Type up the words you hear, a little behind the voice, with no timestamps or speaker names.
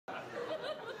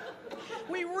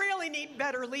need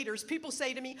better leaders. People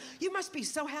say to me, you must be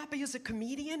so happy as a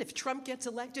comedian if Trump gets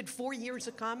elected, 4 years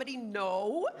of comedy.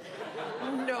 No,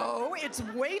 it's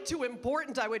way too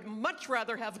important. I would much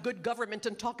rather have good government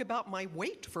and talk about my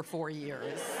weight for 4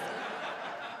 years.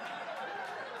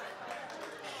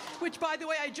 Which, by the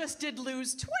way, I just did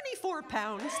lose 24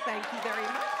 pounds. Thank you very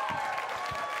much.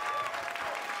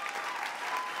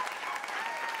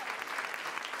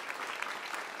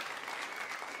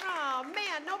 Oh,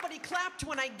 man, nobody clapped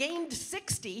when I gained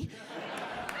 60.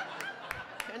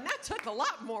 And that took a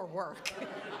lot more work.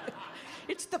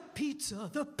 It's the pizza.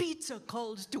 The pizza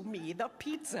calls to me. The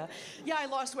pizza. Yeah, I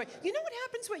lost weight. You know what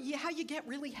happens when how you get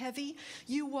really heavy?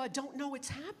 You don't know it's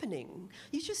happening.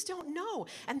 You just don't know.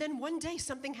 And then one day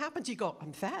something happens. You go,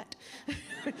 I'm fat.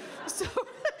 So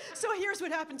here's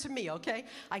what happened to me, okay?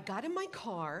 I got in my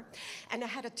car, and I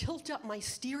had to tilt up my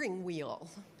steering wheel.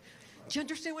 Do you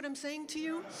understand what I'm saying to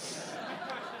you?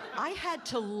 I had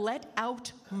to let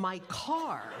out my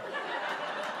car.